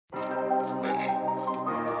Yo,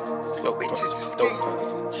 bitches is dope.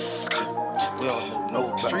 We don't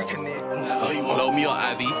know nobody. Street Connect. Oh, you load me on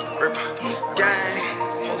IV. Gang.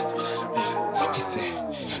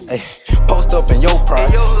 Hey, post up in your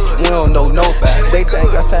pride. We don't know nobody. They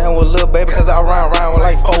think I signed with Lil Baby cause I run around with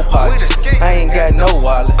like 4Pockets. I ain't got no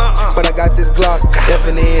wallet, but I got this Glock.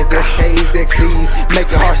 FNS, SKs, XDs,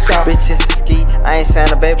 make your heart stop. Bitches ski, I ain't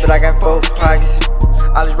signed a baby, but I got 4 pockets.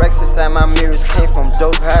 All these racks inside my mirrors came from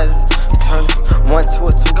dope houses. Turn 1 to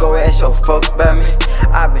a 2, go ask your folks about me.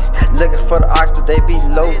 I been looking for the ox, but they be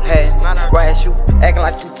low pad. Why is you acting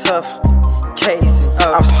like you tough? Case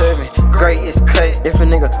I'm serving, great is cut. If a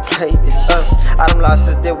nigga play, it's up. All them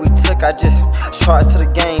losses that we took, I just charged to the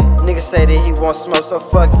game. Nigga say that he want smoke, so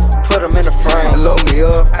fuck it, put him in the frame. Load me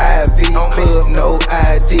up, IV, club, no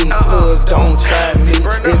ID. Slugs, don't try me,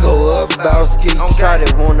 it go up about ski. Shawty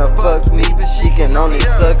wanna fuck me, but she can only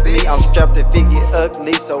suck me. I'm strapped if it get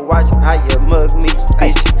ugly, so watch how you mug me.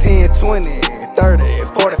 10, 20, 30,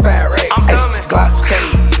 45 racks. Glocks,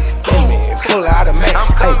 K's, send me, pull out a Mac.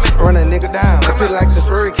 Run a nigga down, I feel like the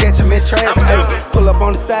Surrey catch him in traffic. Pull up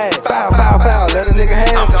on the side, foul, let a nigga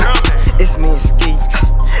have it. It's me and Ski,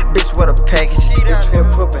 bitch, what a package. Bitch,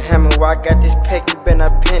 can't put a hammer while I got this pack, you been a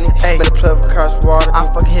penny. Better plug across water,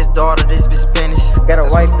 I'm fucking his daughter, this bitch Spanish. Got a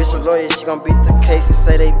white bitch, a lawyer, she gon' beat the case and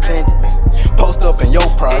say they planted. Post up in your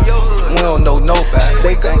pride, we don't know nobody.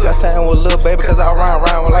 They think I signed with Lil Baby cause I run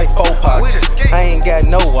around with like 4Pockets. I ain't got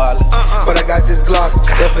no wallet, but I got this Glock.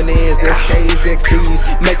 FNS, SKs,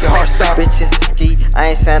 XDs, make your heart stop. Bitches ski, I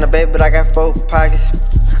ain't signed a baby, but I got 4 pockets.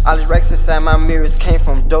 All these racks inside my mirrors came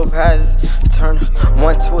from dope houses. Turn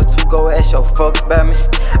 1 to a 2, go ask your folks about me.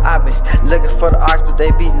 I been looking for the ox, but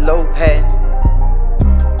they be low pad.